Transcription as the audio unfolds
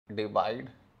divide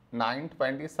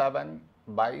 927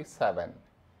 by 7.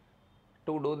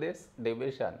 To do this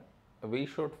division, we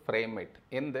should frame it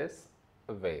in this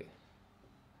way.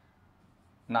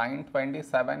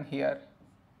 927 here,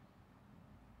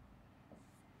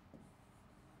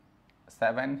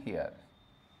 7 here.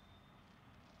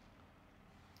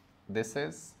 This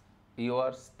is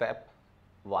your step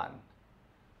 1.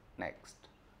 Next,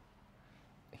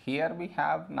 here we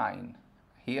have 9,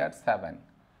 here 7.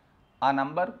 A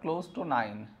number close to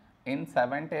 9 in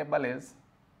 7 table is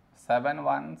 7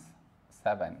 ones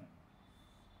 7.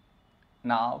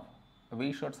 Now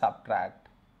we should subtract,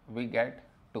 we get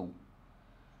 2.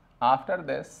 After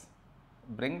this,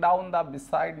 bring down the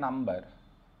beside number,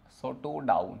 so 2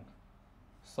 down,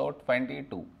 so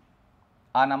 22.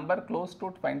 A number close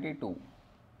to 22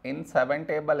 in 7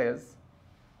 table is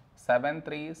 7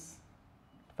 threes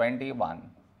 21.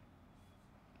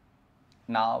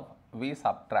 Now we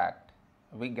subtract,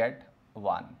 we get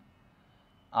 1.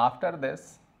 After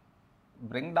this,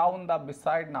 bring down the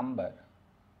beside number,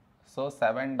 so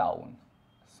 7 down,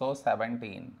 so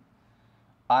 17.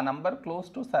 A number close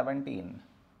to 17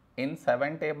 in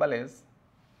 7 table is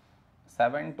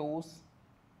 7 twos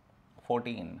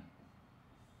 14.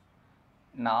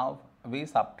 Now we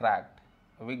subtract,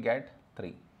 we get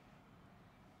 3.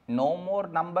 No more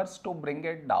numbers to bring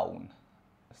it down,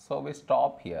 so we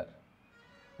stop here.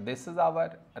 This is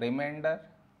our remainder,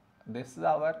 this is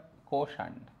our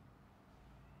quotient.